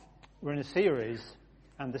We're in a series,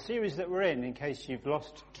 and the series that we're in case you've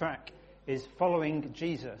lost track, is Following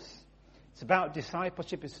Jesus. It's about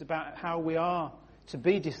discipleship. It's about how we are to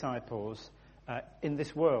be disciples in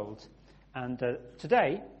this world. And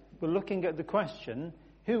today, we're looking at the question,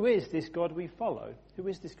 who is this God we follow? Who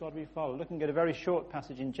is this God we follow? Looking at a very short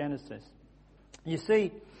passage in Genesis. You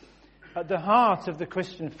see, at the heart of the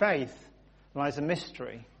Christian faith lies a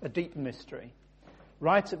mystery, a deep mystery.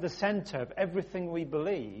 Right at the centre of everything we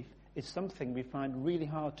believe is something we find really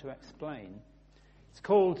hard to explain. It's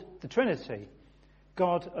called the Trinity.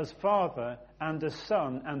 God as Father and as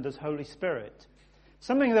Son and as Holy Spirit.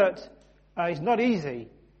 Something that is not easy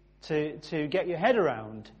to get your head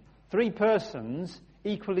around. Three persons,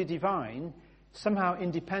 equally divine, somehow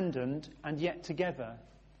independent and yet together.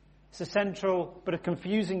 It's a central but a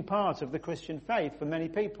confusing part of the Christian faith for many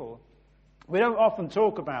people. We don't often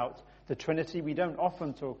talk about the Trinity. We don't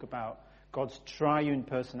often talk about God's triune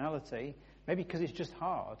personality. Maybe because it's just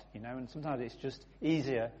hard, and sometimes it's just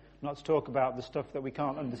easier not to talk about the stuff that we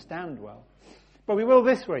can't understand well. But we will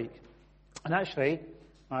this week. And actually,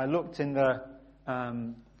 I looked in the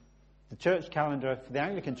church calendar, for the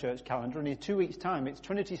Anglican church calendar, and in 2 weeks' time it's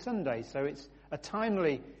Trinity Sunday, so it's a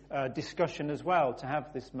timely discussion as well to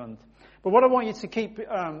have this month. But what I want you to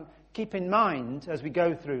keep in mind as we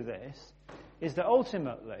go through this is that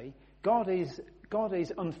ultimately God is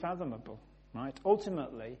unfathomable, right?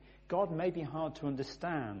 Ultimately, God may be hard to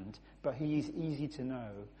understand, but he is easy to know.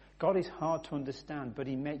 God is hard to understand, but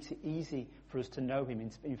he makes it easy for us to know him.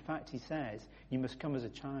 In fact, he says, you must come as a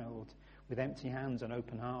child with empty hands and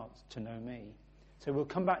open hearts to know me. So we'll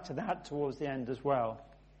come back to that towards the end as well.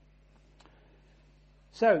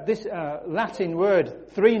 So this Latin word,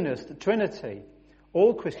 threeness, the Trinity,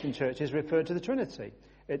 all Christian churches refer to the Trinity.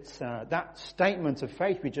 It's that statement of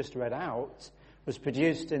faith we just read out was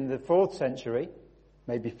produced in the 4th century,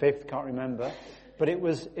 maybe 5th, can't remember, but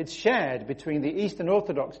it's shared between the Eastern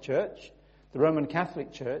Orthodox Church, the Roman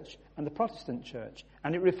Catholic Church, and the Protestant Church.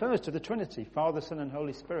 And it refers to the Trinity. Father, Son, and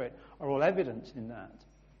Holy Spirit are all evident in that.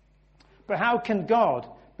 But how can God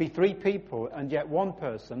be three people and yet one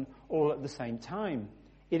person all at the same time?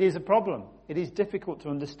 It is a problem. It is difficult to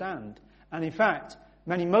understand. And in fact,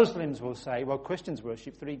 many Muslims will say, well, Christians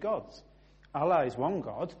worship three gods. Allah is one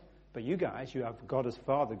God, but you guys, you have God as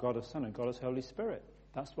Father, God as Son, and God as Holy Spirit.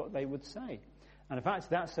 That's what they would say. And in fact,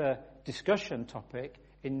 that's a discussion topic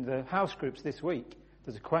in the house groups this week.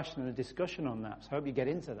 There's a question and a discussion on that, so I hope you get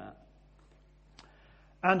into that.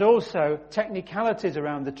 And also, technicalities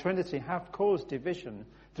around the Trinity have caused division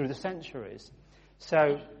through the centuries.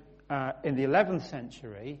 So, in the 11th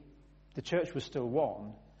century, the church was still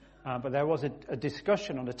one, but there was a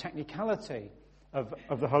discussion on the technicality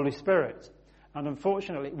of the Holy Spirit. And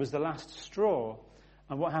unfortunately, it was the last straw.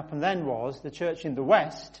 And what happened then was the church in the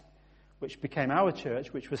West, which became our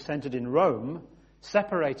church, which was centered in Rome,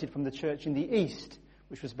 separated from the church in the East,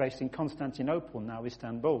 which was based in Constantinople, now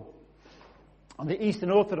Istanbul. And the Eastern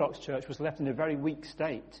Orthodox Church was left in a very weak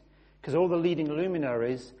state, because all the leading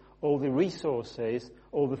luminaries, all the resources,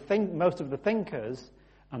 most of the thinkers,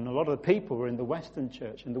 and a lot of the people were in the Western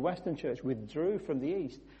Church, and the Western Church withdrew from the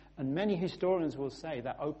East. And many historians will say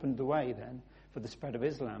that opened the way then for the spread of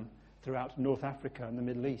Islam throughout North Africa and the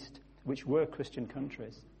Middle East, which were Christian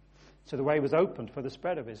countries. So the way was opened for the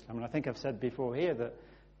spread of Islam. And I think I've said before here that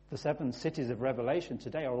the 7 cities of Revelation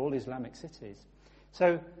today are all Islamic cities.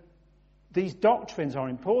 So these doctrines are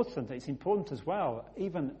important. It's important as well,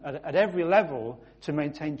 even at every level, to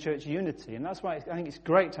maintain church unity. And that's why I think it's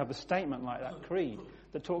great to have a statement like that, creed,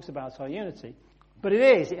 that talks about our unity. But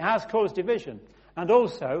it has caused division. And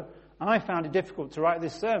also, I found it difficult to write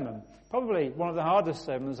this sermon. Probably one of the hardest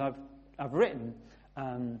sermons I've written.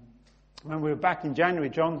 When we were back in January,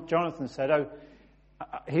 Jonathan said,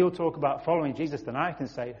 he'll talk about following Jesus, then I can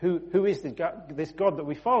say, who is this God that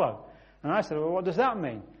we follow? And I said, well, what does that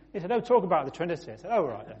mean? He said, talk about the Trinity. I said,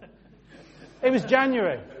 right then. It was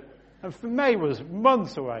January, and May was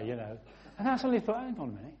months away, And I suddenly thought, hang on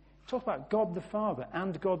a minute. Talk about God the Father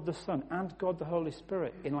and God the Son and God the Holy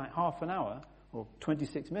Spirit in like half an hour or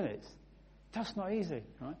 26 minutes. That's not easy,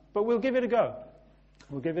 right? But we'll give it a go.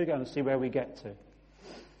 We'll give it a go and see where we get to.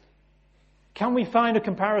 Can we find a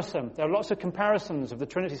comparison? There are lots of comparisons of the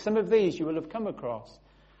Trinity. Some of these you will have come across.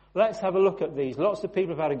 Let's have a look at these. Lots of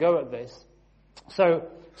people have had a go at this. So,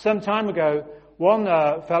 some time ago, one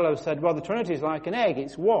fellow said, well, the Trinity is like an egg.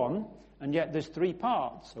 It's one, and yet there's 3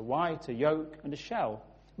 parts, a white, a yolk, and a shell,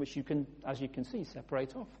 which you can, as you can see,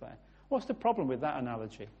 separate off there. What's the problem with that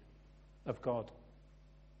analogy of God?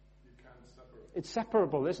 You can't separate. It's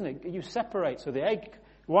separable, isn't it? You separate, so the egg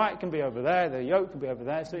white can be over there, the yolk can be over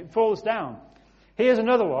there, so it falls down. Here's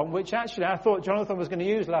another one, which actually I thought Jonathan was going to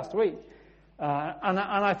use last week. And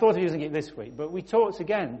I thought of using it this week. But we talked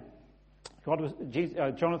again.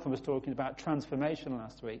 Jonathan was talking about transformation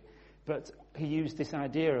last week. But he used this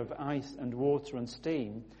idea of ice and water and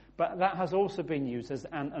steam. But that has also been used as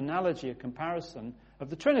an analogy, a comparison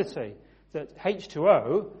of the Trinity. That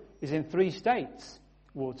H2O is in 3 states.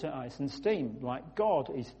 Water, ice and steam. Like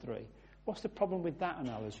God is 3. What's the problem with that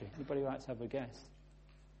analogy? Anybody like to have a guess?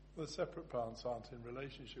 The separate parts aren't in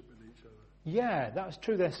relationship with each other. Yeah, that's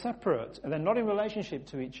true. They're separate and they're not in relationship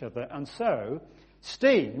to each other. And so,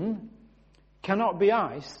 steam cannot be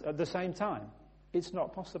ice at the same time. It's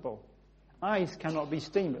not possible. Ice cannot be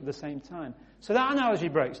steam at the same time. So that analogy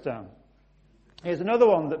breaks down. Here's another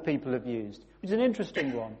one that people have used, which is an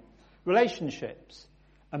interesting one. Relationships.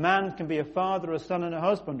 A man can be a father, a son and a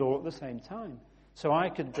husband all at the same time. So I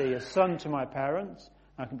could be a son to my parents,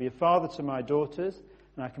 I can be a father to my daughters,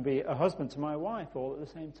 and I can be a husband to my wife all at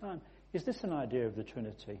the same time. Is this an idea of the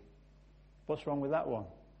Trinity? What's wrong with that one?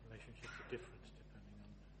 Relationships are different depending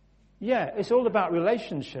on... Yeah, it's all about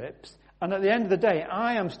relationships. And at the end of the day,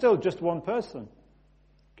 I am still just one person.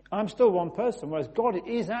 I'm still one person, whereas God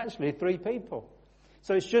is actually 3 people.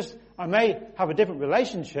 So it's just, I may have a different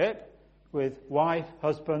relationship with wife,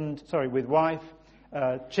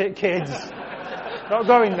 kids. Not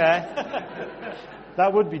going there.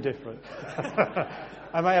 That would be different.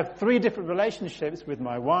 I may have 3 different relationships with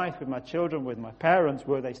my wife, with my children, with my parents,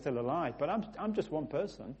 were they still alive. But I'm just one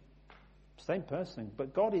person. Same person.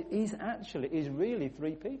 But God is really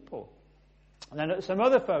 3 people. And then some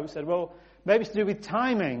other folks said, well, maybe it's to do with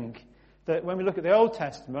timing. That when we look at the Old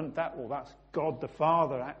Testament, that's God the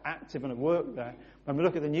Father active and at work there. When we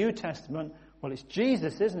look at the New Testament, well, it's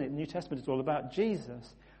Jesus, isn't it? The New Testament is all about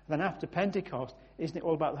Jesus. And then after Pentecost, isn't it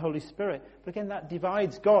all about the Holy Spirit? But again, that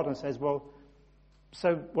divides God and says, well,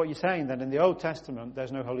 so what you're saying then, in the Old Testament,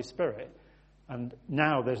 there's no Holy Spirit, and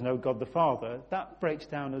now there's no God the Father. That breaks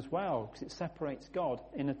down as well, because it separates God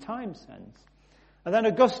in a time sense. And then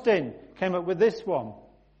Augustine came up with this one.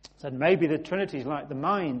 Said maybe the Trinity is like the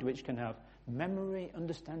mind, which can have memory,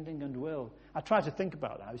 understanding, and will. I tried to think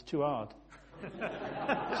about that. It was too hard.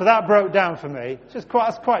 So that broke down for me.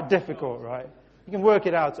 That's quite difficult, right? You can work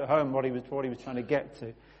it out at home what he was trying to get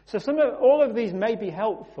to. So all of these may be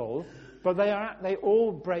helpful, but they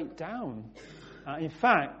all break down. In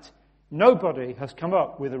fact, nobody has come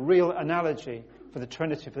up with a real analogy for the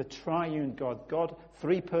Trinity, for the triune God. God,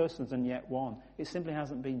 3 persons and yet one. It simply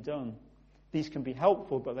hasn't been done. These can be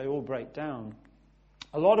helpful, but they all break down.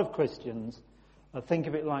 A lot of Christians think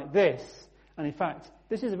of it like this, and in fact,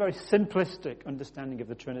 this is a very simplistic understanding of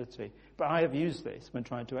the Trinity, but I have used this when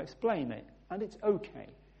trying to explain it, and it's okay.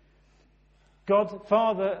 God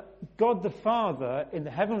the Father in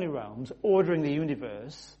the heavenly realms, ordering the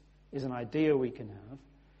universe, is an idea we can have.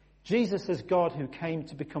 Jesus as God who came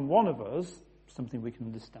to become one of us, something we can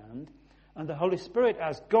understand, and the Holy Spirit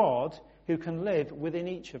as God who can live within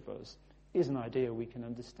each of us, is an idea we can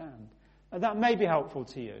understand. And that may be helpful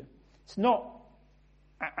to you. It's not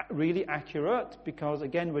really accurate because,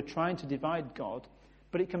 again, we're trying to divide God,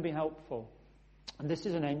 but it can be helpful. And this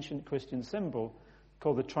is an ancient Christian symbol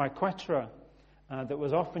called the triquetra that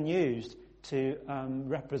was often used to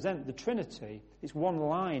represent the Trinity. It's one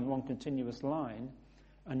line, one continuous line,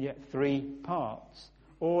 and yet 3 parts.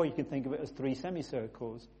 Or you can think of it as 3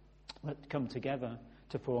 semicircles that come together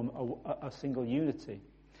to form a single unity.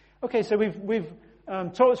 Okay, so we've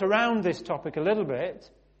talked around this topic a little bit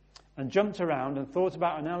and jumped around and thought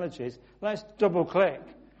about analogies. Let's double click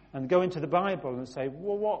and go into the Bible and say,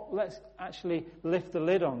 well, let's actually lift the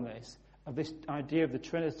lid on this idea of the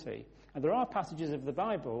Trinity. And there are passages of the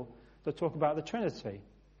Bible that talk about the Trinity.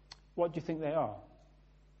 What do you think they are?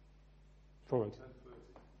 Forward.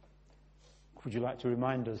 Would you like to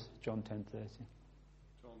remind us, John 10:30?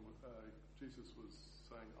 Jesus was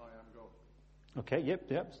saying, I am God. Okay, yep.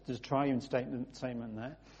 There's a triune statement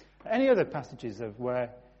there. Any other passages of where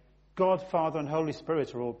God, Father, and Holy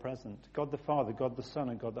Spirit are all present? God the Father, God the Son,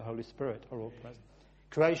 and God the Holy Spirit are all present.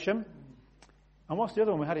 Creation. And what's the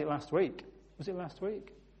other one? We had it last week. Was it last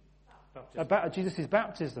week? About Jesus'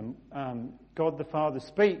 baptism. God the Father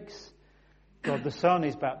speaks. God the Son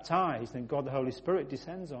is baptized, and God the Holy Spirit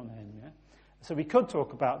descends on him. Yeah? So we could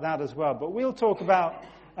talk about that as well. But we'll talk about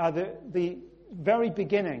the very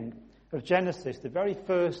beginning of Genesis, the very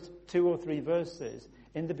first 2 or 3 verses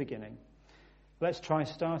in the beginning. Let's try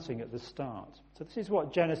starting at the start. So this is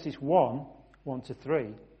what Genesis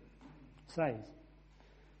 1:1-3 says.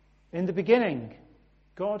 In the beginning,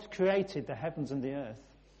 God created the heavens and the earth.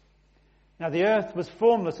 Now the earth was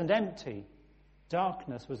formless and empty.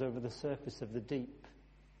 Darkness was over the surface of the deep.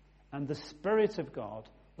 and the Spirit of God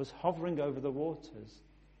was hovering over the waters.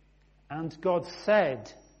 And God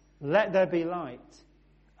said, "Let there be light,"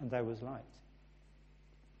 and there was light.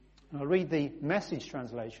 And I'll read the Message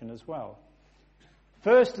translation as well.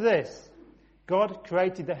 "First this, God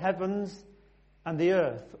created the heavens and the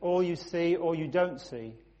earth, all you see, all you don't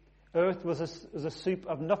see. Earth was a soup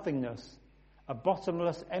of nothingness, a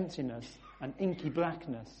bottomless emptiness, an inky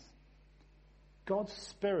blackness. God's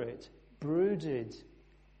Spirit brooded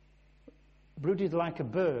like a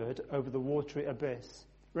bird over the watery abyss."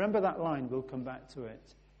 Remember that line, we'll come back to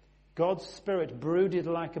it. God's Spirit brooded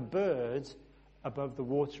like a bird above the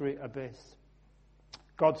watery abyss.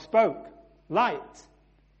 God spoke, "Light,"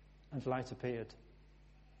 and light appeared.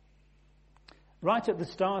 Right at the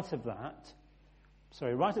start of that,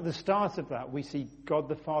 we see God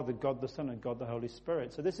the Father, God the Son, and God the Holy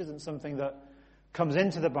Spirit. So this isn't something that comes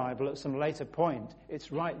into the Bible at some later point.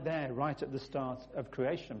 It's right there, right at the start of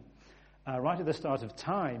creation, right at the start of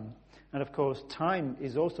time. And of course, time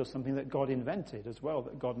is also something that God invented as well,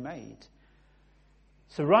 that God made.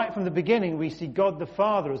 So right from the beginning, we see God the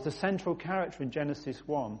Father as the central character in Genesis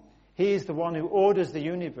 1. He is the one who orders the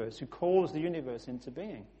universe, who calls the universe into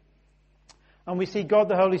being. And we see God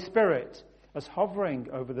the Holy Spirit as hovering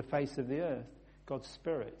over the face of the earth, God's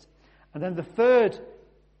Spirit. And then the third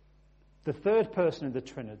person in the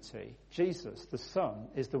Trinity, Jesus, the Son,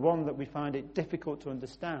 is the one that we find it difficult to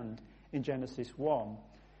understand in Genesis 1.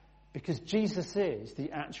 Because Jesus is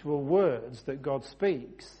the actual words that God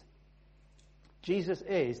speaks. Jesus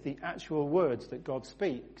is the actual words that God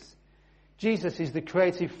speaks. Jesus is the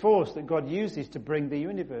creative force that God uses to bring the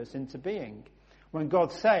universe into being. When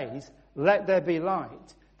God says, "Let there be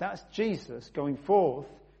light," that's Jesus going forth,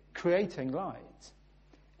 creating light.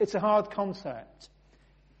 It's a hard concept.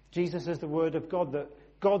 Jesus is the word of God, that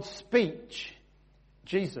God's speech,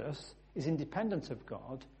 Jesus, is independent of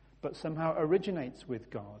God, but somehow originates with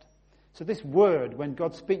God. So this word, when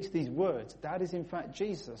God speaks these words, that is in fact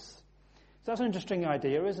Jesus. So that's an interesting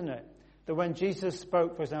idea, isn't it? That when Jesus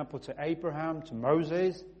spoke, for example, to Abraham, to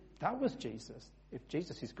Moses, that was Jesus. If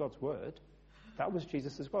Jesus is God's word, that was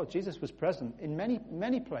Jesus as well. Jesus was present in many,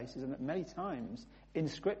 many places and at many times in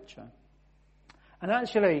Scripture. And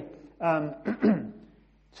actually,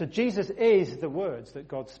 so Jesus is the words that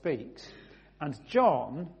God speaks. And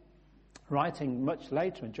John, writing much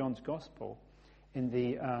later in John's Gospel, in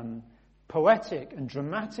the poetic and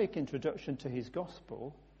dramatic introduction to his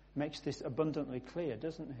Gospel, makes this abundantly clear,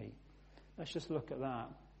 doesn't he? Let's just look at that.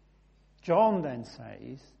 John then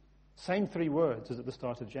says, same three words as at the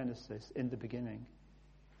start of Genesis, in the beginning.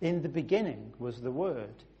 In the beginning was the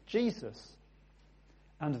Word, Jesus.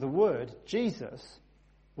 And the Word, Jesus,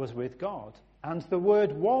 was with God. And the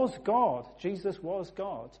Word was God. Jesus was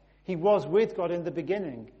God. He was with God in the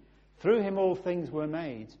beginning. Through him all things were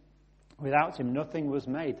made. Without him nothing was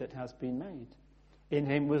made that has been made. In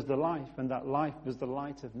him was the life, and that life was the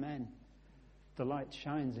light of men. The light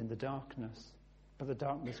shines in the darkness, but the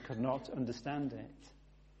darkness could not understand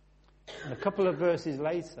it. And a couple of verses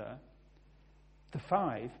later, the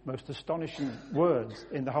 5 most astonishing words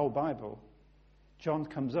in the whole Bible, John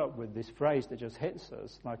comes up with this phrase that just hits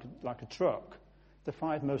us like a truck. The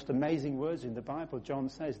 5 most amazing words in the Bible. John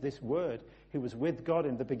says, this Word, who was with God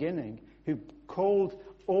in the beginning, who called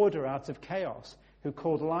order out of chaos, who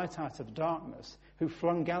called light out of darkness, who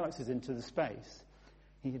flung galaxies into the space.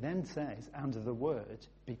 He then says, and the Word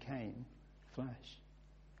became flesh.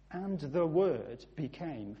 And the Word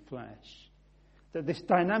became flesh. That this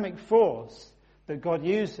dynamic force that God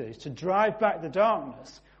uses to drive back the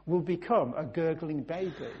darkness will become a gurgling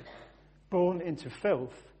baby, born into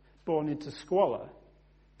filth, born into squalor.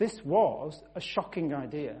 This was a shocking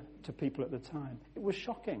idea to people at the time. It was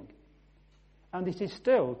shocking. And it is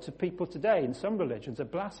still, to people today in some religions, a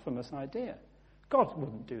blasphemous idea. God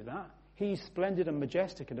wouldn't do that. He's splendid and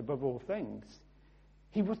majestic and above all things.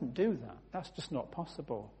 He wouldn't do that. That's just not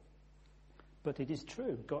possible. But it is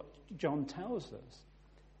true. John tells us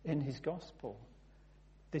in his gospel,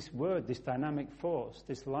 this Word, this dynamic force,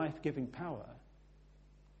 this life-giving power,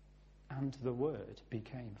 and the Word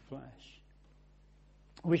became flesh.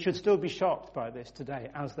 We should still be shocked by this today,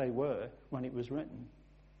 as they were when it was written.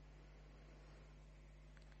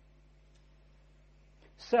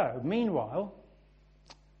 So, meanwhile,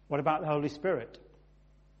 what about the Holy Spirit?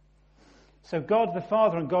 So God the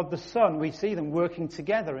Father and God the Son, we see them working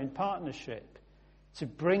together in partnership to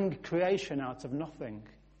bring creation out of nothing.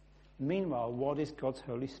 Meanwhile, what is God's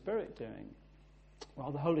Holy Spirit doing?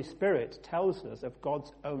 Well, the Holy Spirit tells us of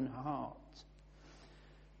God's own heart.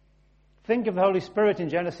 Think of the Holy Spirit in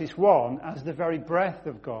Genesis 1 as the very breath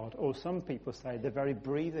of God, or some people say the very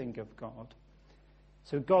breathing of God.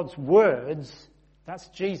 So God's words, that's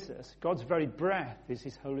Jesus. God's very breath is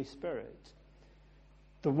his Holy Spirit.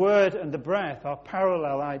 The word and the breath are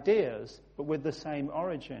parallel ideas, but with the same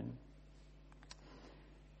origin.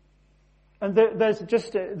 And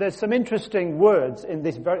there's some interesting words in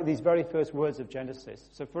these very first words of Genesis.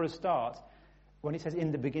 So for a start, when it says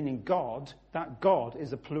in the beginning God, that God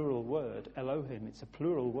is a plural word. Elohim, it's a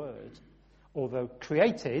plural word. Although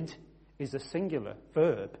created is a singular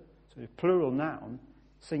verb. So a plural noun,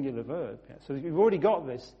 singular verb. Yeah. So we've already got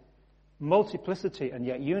this multiplicity and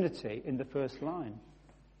yet unity in the first line.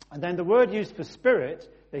 And then the word used for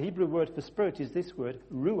spirit, the Hebrew word for spirit is this word,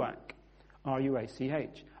 ruach,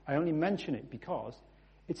 R-U-A-C-H. I only mention it because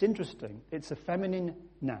it's interesting. It's a feminine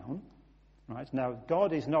noun, right? Now,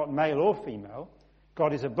 God is not male or female.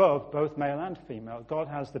 God is above both male and female. God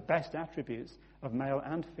has the best attributes of male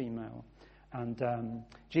and female. And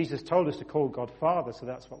Jesus told us to call God Father, so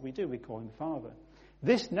that's what we do. We call him Father.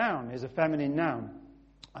 This noun is a feminine noun.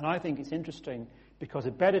 And I think it's interesting because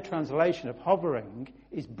a better translation of hovering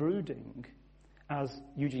is brooding, as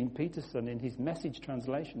Eugene Peterson in his Message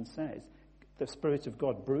translation says. The Spirit of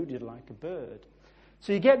God brooded like a bird.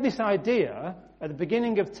 So you get this idea, at the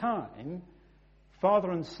beginning of time,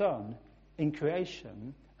 Father and Son in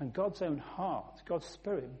creation, and God's own heart, God's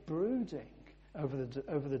Spirit brooding over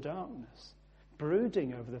the darkness,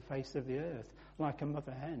 brooding over the face of the earth like a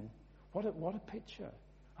mother hen. What a picture.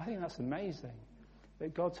 I think that's amazing,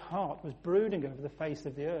 that God's heart was brooding over the face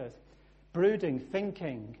of the earth, brooding,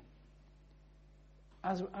 thinking,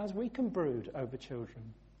 as we can brood over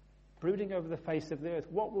children. Brooding over the face of the earth,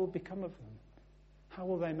 what will become of them? How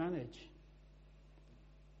will they manage?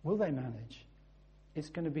 Will they manage? It's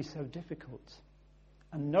going to be so difficult.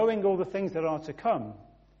 And knowing all the things that are to come,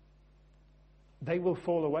 they will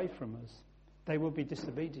fall away from us. They will be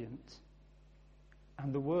disobedient.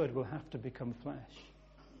 And the word will have to become flesh.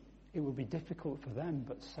 It will be difficult for them,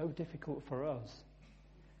 but so difficult for us.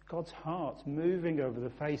 God's heart moving over the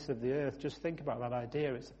face of the earth. Just think about that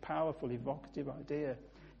idea. It's a powerful, evocative idea.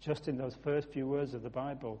 Just in those first few words of the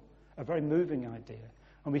Bible. A very moving idea.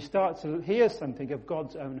 And we start to hear something of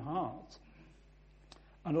God's own heart.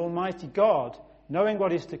 An almighty God, knowing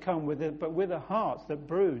what is to come, but with a heart that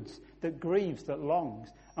broods, that grieves, that longs.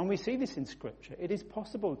 And we see this in Scripture. It is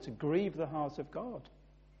possible to grieve the heart of God.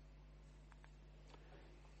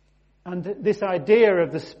 And this idea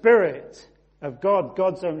of the Spirit of God,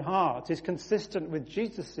 God's own heart, is consistent with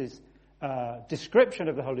Jesus' description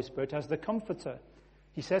of the Holy Spirit as the Comforter.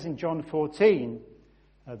 He says in John 14,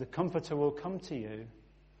 the Comforter will come to you.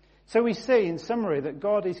 So we see, in summary, that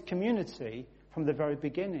God is community from the very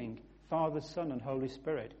beginning, Father, Son, and Holy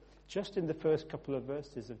Spirit, just in the first couple of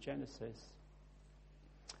verses of Genesis.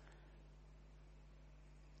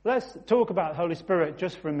 Let's talk about Holy Spirit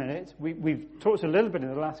just for a minute. We've talked a little bit in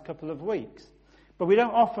the last couple of weeks, but we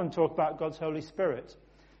don't often talk about God's Holy Spirit.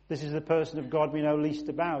 This is the person of God we know least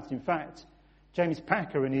about. In fact, James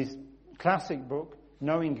Packer, in his classic book,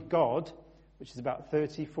 Knowing God, which is about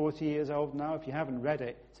 30, 40 years old now. If you haven't read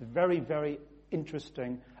it, it's a very, very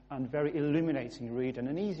interesting and very illuminating read and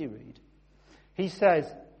an easy read. He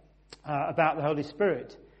says about the Holy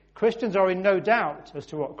Spirit, Christians are in no doubt as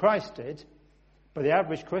to what Christ did, but the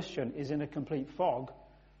average Christian is in a complete fog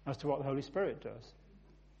as to what the Holy Spirit does.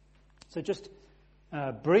 So just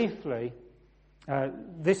briefly,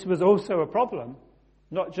 this was also a problem.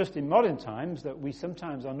 Not just in modern times, that we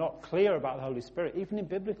sometimes are not clear about the Holy Spirit, even in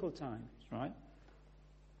biblical times, right?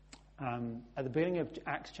 At the beginning of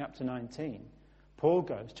Acts chapter 19, Paul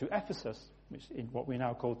goes to Ephesus, which is what we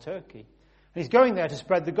now call Turkey. And he's going there to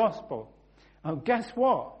spread the gospel. And guess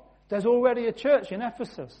what? There's already a church in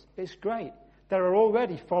Ephesus. It's great. There are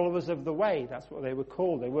already followers of the way. That's what they were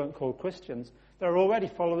called. They weren't called Christians. There are already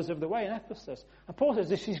followers of the way in Ephesus. And Paul says,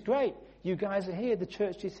 this is great. You guys are here. The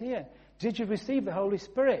church is here. Did you receive the Holy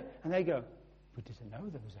Spirit? And they go, we didn't know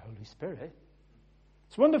there was a Holy Spirit.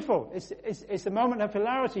 It's wonderful. It's a moment of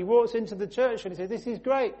hilarity. He walks into the church and he says, this is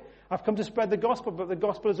great. I've come to spread the gospel, but the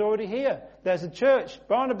gospel is already here. There's a church.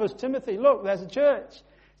 Barnabas, Timothy, look, there's a church.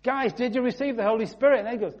 Guys, did you receive the Holy Spirit? And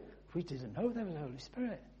they go, we didn't know there was a Holy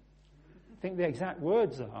Spirit. I think the exact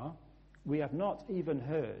words are, we have not even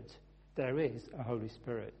heard there is a Holy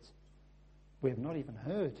Spirit. We have not even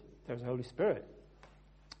heard there is a Holy Spirit.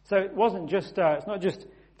 So it wasn't just, it's not just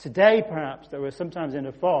today perhaps that we're sometimes in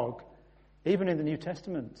a fog. Even in the New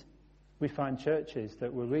Testament, we find churches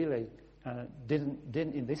that were really, didn't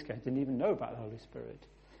in this case, didn't even know about the Holy Spirit.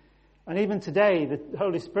 And even today, the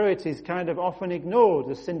Holy Spirit is kind of often ignored,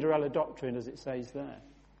 the Cinderella doctrine, as it says there.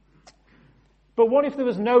 But what if there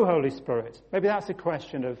was no Holy Spirit? Maybe that's a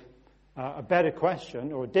question of a better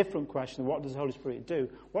question, or a different question, what does the Holy Spirit do?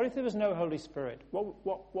 What if there was no Holy Spirit?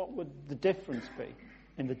 What would the difference be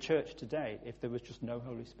in the church today if there was just no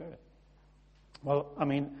Holy Spirit? Well, I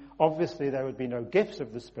mean, obviously there would be no gifts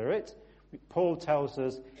of the Spirit. Paul tells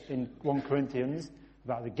us in 1 Corinthians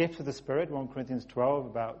about the gifts of the Spirit, 1 Corinthians 12,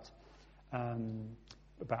 about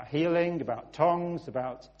healing, about tongues,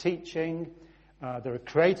 about teaching. There are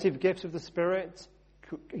creative gifts of the Spirit,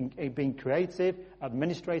 being creative,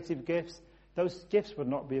 administrative gifts. Those gifts would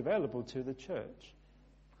not be available to the church.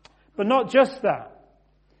 But not just that.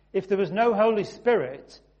 If there was no Holy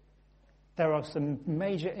Spirit, there are some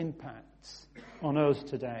major impacts on us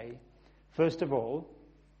today. First of all,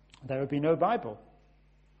 there would be no Bible.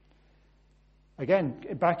 Again,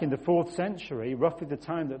 back in the 4th century, roughly the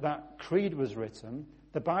time that creed was written,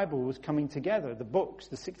 the Bible was coming together, the books,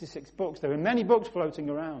 the 66 books. There were many books floating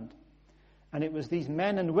around. And it was these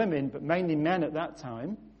men and women, but mainly men at that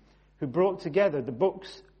time, who brought together the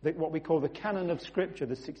books, what we call the canon of Scripture,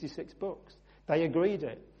 the 66 books. They agreed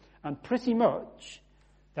it. And pretty much,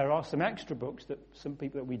 there are some extra books that some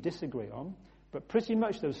people that we disagree on, but pretty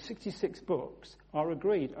much those 66 books are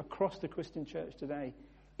agreed across the Christian church today.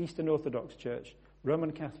 Eastern Orthodox Church,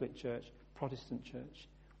 Roman Catholic Church, Protestant Church.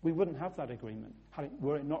 We wouldn't have that agreement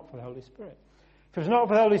were it not for the Holy Spirit. If it was not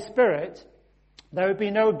for the Holy Spirit, there would be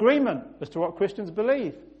no agreement as to what Christians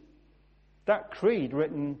believe. That creed,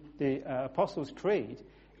 written, the Apostles' Creed,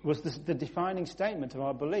 was the defining statement of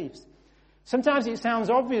our beliefs. Sometimes it sounds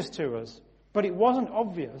obvious to us, but it wasn't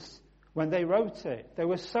obvious when they wrote it. There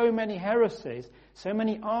were so many heresies, so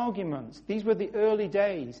many arguments. These were the early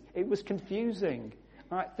days. It was confusing.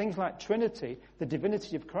 Right? Things like Trinity, the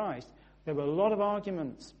divinity of Christ. There were a lot of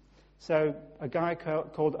arguments. So a guy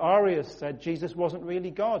called Arius said Jesus wasn't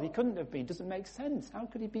really God. He couldn't have been. It doesn't make sense. How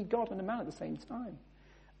could he be God and a man at the same time?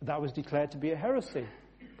 That was declared to be a heresy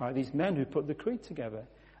by these men who put the creed together.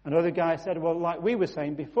 Another guy said, well, like we were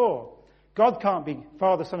saying before, God can't be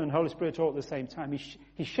Father, Son, and Holy Spirit all at the same time.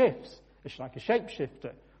 He shifts. It's like a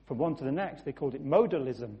shapeshifter from one to the next. They called it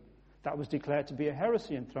modalism. That was declared to be a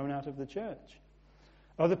heresy and thrown out of the church.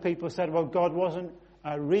 Other people said, well, God wasn't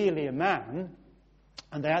really a man,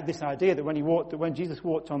 and they had this idea that when Jesus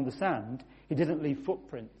walked on the sand, he didn't leave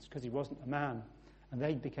footprints because he wasn't a man. And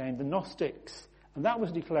they became the Gnostics, and that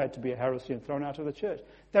was declared to be a heresy and thrown out of the church.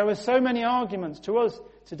 There were so many arguments. To us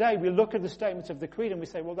today, we look at the statements of the creed and we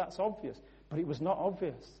say, well, that's obvious. But it was not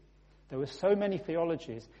obvious. There were so many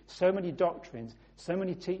theologies, so many doctrines, so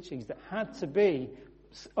many teachings that had to be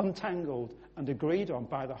untangled and agreed on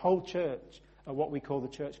by the whole church at what we call the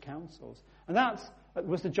church councils. And that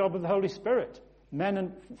was the job of the Holy Spirit,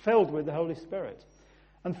 men filled with the Holy Spirit.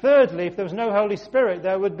 And thirdly, if there was no Holy Spirit,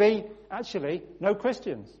 there would be actually no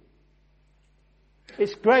Christians.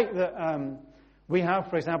 It's great that we have,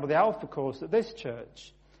 for example, the Alpha course at this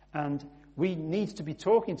church, and we need to be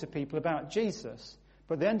talking to people about Jesus.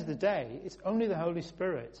 But at the end of the day, it's only the Holy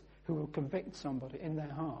Spirit who will convict somebody in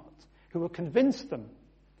their heart, who will convince them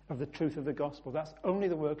of the truth of the gospel. That's only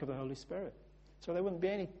the work of the Holy Spirit. So there wouldn't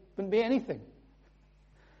be anything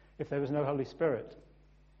if there was no Holy Spirit.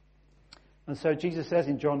 And so Jesus says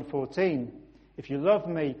in John 14, if you love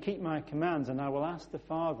me, keep my commands, and I will ask the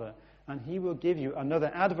Father, and he will give you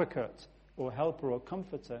another advocate or helper or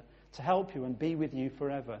comforter to help you and be with you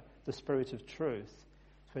forever, the Spirit of truth.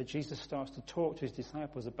 So Jesus starts to talk to his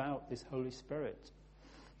disciples about this Holy Spirit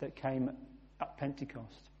that came at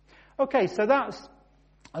Pentecost. Okay, so that's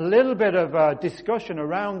a little bit of discussion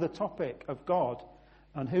around the topic of God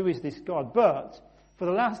and who is this God. But for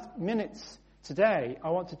the last minutes today, I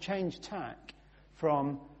want to change tack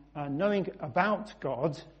from knowing about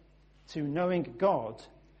God to knowing God,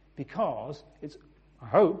 because it's, I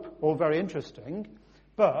hope, all very interesting,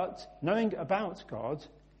 but knowing about God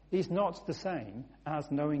is not the same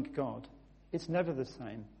as knowing God. It's never the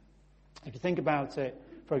same. If you think about it,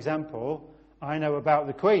 for example, I know about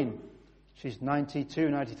the Queen. She's 92,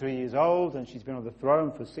 93 years old, and she's been on the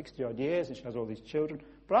throne for 60-odd years, and she has all these children.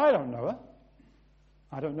 But I don't know her.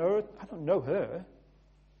 I don't know her.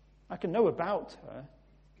 I can know about her.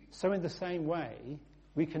 So in the same way,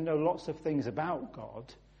 we can know lots of things about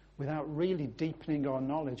God without really deepening our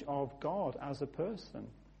knowledge of God as a person.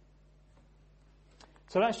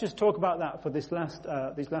 So let's just talk about that for these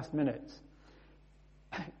last minutes.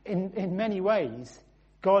 In many ways,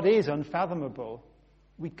 God is unfathomable.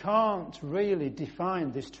 We can't really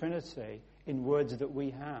define this Trinity in words that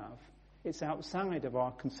we have. It's outside of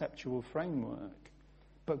our conceptual framework.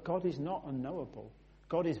 But God is not unknowable.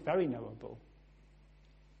 God is very knowable.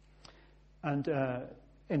 And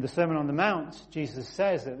in the Sermon on the Mount, Jesus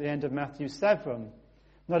says at the end of Matthew 7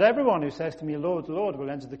 Not everyone who says to me, Lord, Lord, will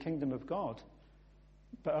enter the kingdom of God,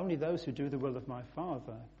 but only those who do the will of my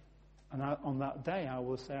Father. And on that day I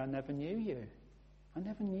will say, I never knew you. I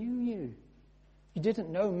never knew you. You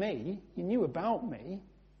didn't know me. You knew about me,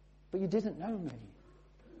 but you didn't know me.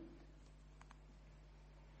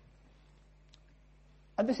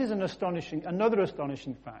 And this is another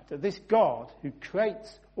astonishing fact, that this God who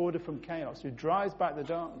creates order from chaos, who drives back the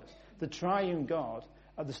darkness, the triune God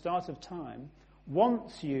at the start of time,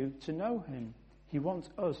 wants you to know him. He wants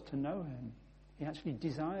us to know him. He actually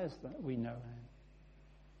desires that we know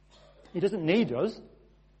him. He doesn't need us,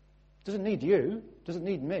 doesn't need you, doesn't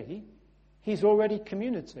need me. He's already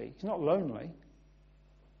community. He's not lonely,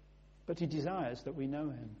 but he desires that we know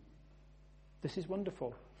him. This is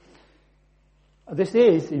wonderful. This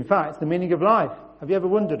is, in fact, the meaning of life. Have you ever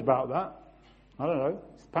wondered about that? I don't know.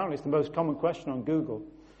 Apparently it's the most common question on Google.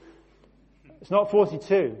 It's not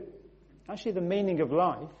 42. Actually, the meaning of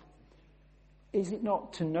life, is it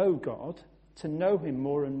not to know God, to know him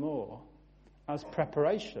more and more as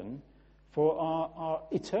preparation for our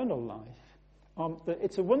eternal life?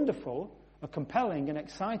 It's a wonderful, a compelling and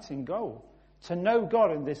exciting goal. To know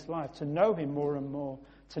God in this life, to know him more and more,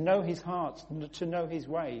 to know his heart, to know his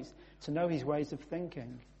ways of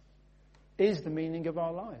thinking, is the meaning of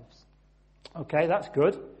our lives. Okay, that's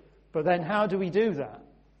good. But then how do we do that?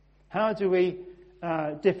 How do we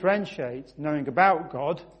differentiate knowing about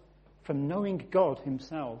God from knowing God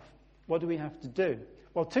himself? What do we have to do?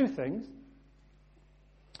 Well, two things.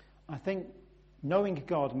 I think knowing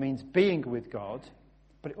God means being with God,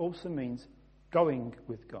 but it also means going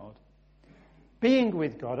with God. Being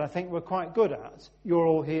with God, I think we're quite good at. You're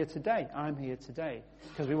all here today. I'm here today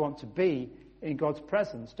because we want to be in God's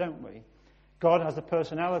presence, don't we? God has a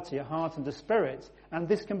personality, a heart and a spirit, and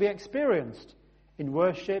this can be experienced in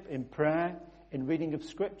worship, in prayer, in reading of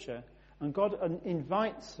Scripture. And God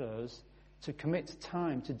invites us to commit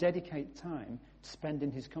time, to dedicate time to spend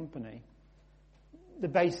in his company. The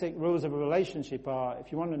basic rules of a relationship are,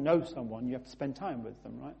 if you want to know someone, you have to spend time with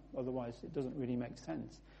them, right? Otherwise, it doesn't really make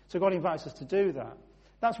sense. So God invites us to do that.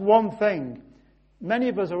 That's one thing. Many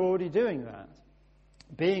of us are already doing that.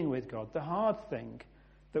 Being with God. The hard thing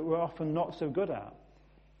that we're often not so good at.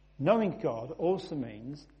 Knowing God also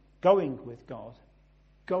means going with God.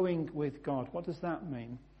 Going with God. What does that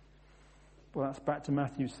mean? Well, that's back to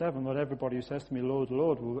Matthew 7. Not everybody who says to me, Lord,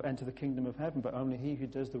 Lord, will enter the kingdom of heaven, but only he who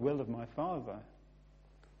does the will of my Father.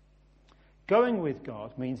 Going with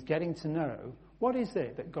God means getting to know what is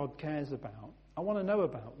it that God cares about. I want to know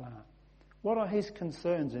about that. What are his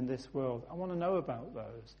concerns in this world? I want to know about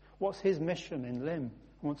those. What's his mission in Lim?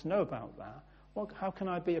 I want to know about that. How can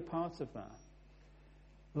I be a part of that?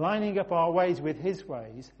 Lining up our ways with his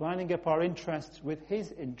ways, lining up our interests with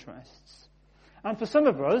his interests. And for some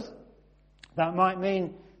of us, that might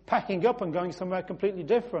mean packing up and going somewhere completely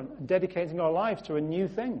different and dedicating our lives to a new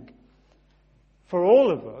thing. For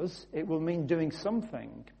all of us, it will mean doing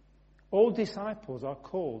something. All disciples are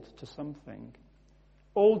called to something.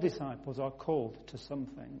 All disciples are called to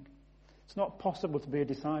something. It's not possible to be a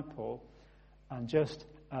disciple and just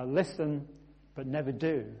listen but never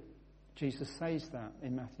do. Jesus says that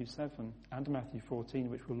in Matthew 7 and Matthew 14,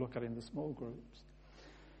 which we'll look at in the small groups.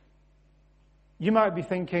 You might be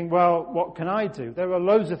thinking, well, what can I do? There are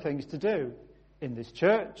loads of things to do in this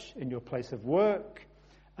church, in your place of work.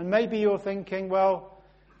 And maybe you're thinking, well,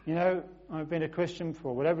 you know, I've been a Christian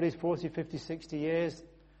for whatever it is, 40, 50, 60 years.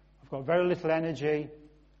 I've got very little energy.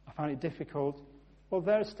 I find it difficult. Well,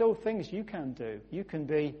 there are still things you can do. You can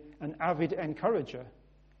be an avid encourager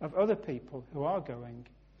of other people who are going.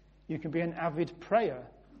 You can be an avid prayer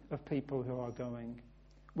of people who are going.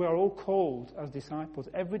 We are all called as disciples.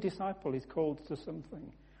 Every disciple is called to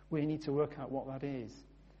something. We need to work out what that is.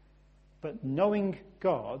 But knowing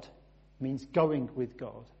God means going with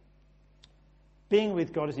God. Being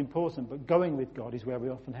with God is important, but going with God is where we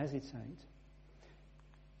often hesitate.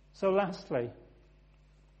 So lastly,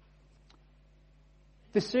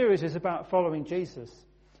 this series is about following Jesus.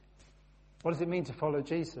 What does it mean to follow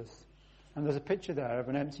Jesus? And there's a picture there of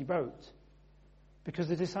an empty boat. Because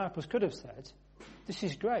the disciples could have said, this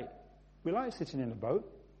is great. We like sitting in a boat.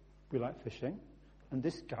 We like fishing. And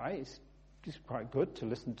this guy is quite good to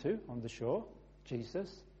listen to on the shore,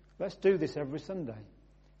 Jesus. Let's do this every Sunday.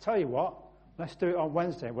 Tell you what, let's do it on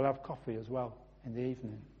Wednesday. We'll have coffee as well in the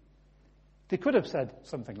evening. They could have said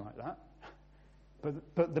something like that.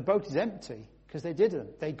 But the boat is empty because they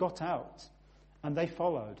didn't. They got out and they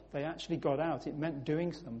followed. They actually got out. It meant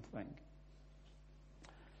doing something.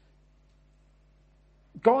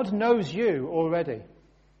 God knows you already.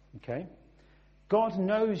 Okay? God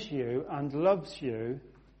knows you and loves you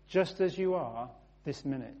just as you are this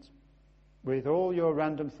minute, with all your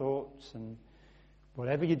random thoughts and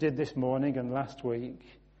whatever you did this morning and last week,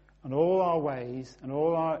 and all our ways and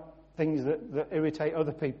all our things that irritate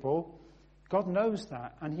other people, God knows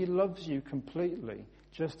that, and he loves you completely,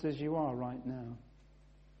 just as you are right now.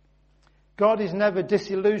 God is never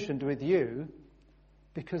disillusioned with you,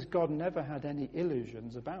 because God never had any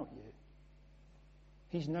illusions about you.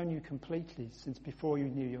 He's known you completely since before you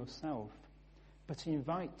knew yourself. But he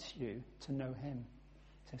invites you to know him.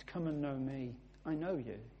 He says, come and know me. I know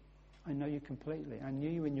you. I know you completely. I knew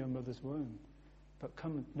you in your mother's womb. But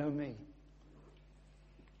come and know me.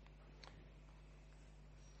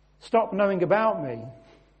 Stop knowing about me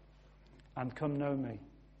and come know me.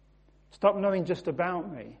 Stop knowing just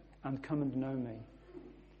about me and come and know me.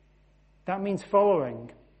 That means following.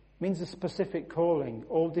 It means a specific calling.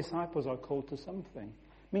 All disciples are called to something.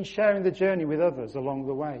 It means sharing the journey with others along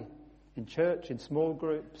the way. In church, in small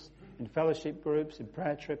groups, in fellowship groups, in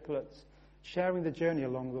prayer triplets. Sharing the journey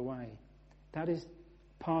along the way. That is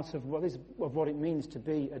part of what it means to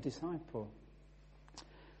be a disciple.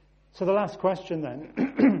 So the last question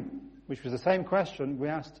then, which was the same question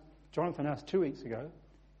Jonathan asked 2 weeks ago.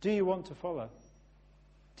 Do you want to follow?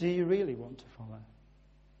 Do you really want to follow?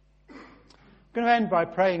 I'm going to end by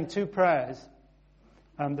praying 2 prayers.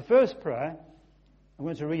 The first prayer I'm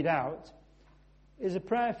going to read out is a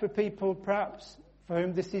prayer for people perhaps for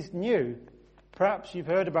whom this is new. Perhaps you've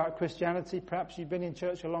heard about Christianity, perhaps you've been in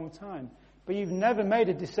church a long time, but you've never made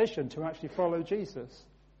a decision to actually follow Jesus.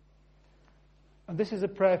 And this is a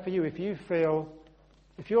prayer for you if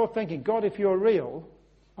you're thinking, God, if you're real,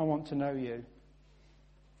 I want to know you.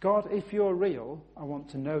 God, if you're real, I want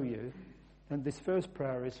to know you. Then this first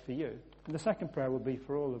prayer is for you. And the second prayer will be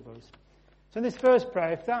for all of us. So in this first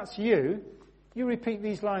prayer, if that's you, you repeat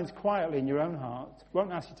these lines quietly in your own heart.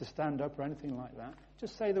 Won't ask you to stand up or anything like that.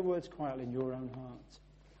 Just say the words quietly in your own heart.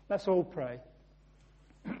 Let's all pray.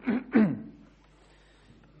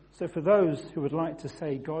 So for those who would like to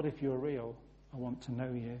say, God, if you're real, I want to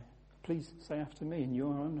know you, please say after me in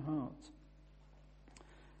your own heart.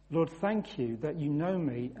 Lord, thank you that you know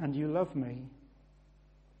me and you love me.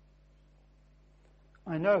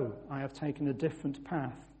 I know I have taken a different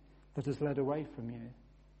path that has led away from you.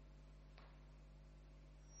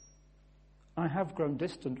 I have grown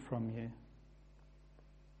distant from you.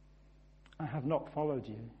 I have not followed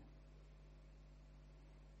you.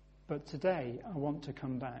 But today I want to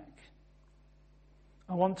come back.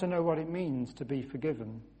 I want to know what it means to be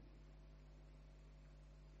forgiven.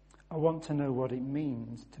 I want to know what it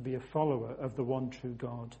means to be a follower of the one true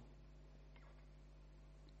God.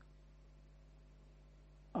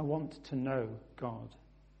 I want to know God.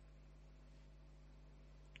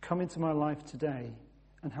 Come into my life today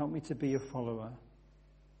and help me to be a follower.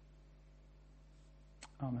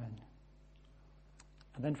 Amen.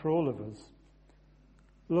 And then for all of us,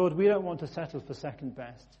 Lord, we don't want to settle for second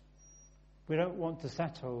best. We don't want to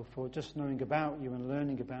settle for just knowing about you and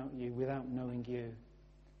learning about you without knowing you.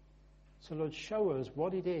 So Lord, show us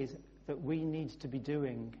what it is that we need to be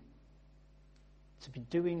doing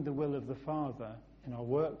the will of the Father in our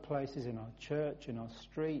workplaces, in our church, in our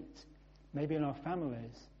street, maybe in our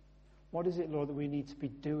families. What is it, Lord, that we need to be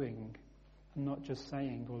doing and not just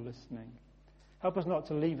saying or listening? Help us not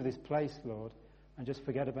to leave this place, Lord, and just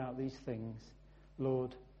forget about these things.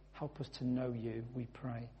 Lord, help us to know you, we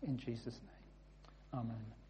pray, in Jesus' name. Amen.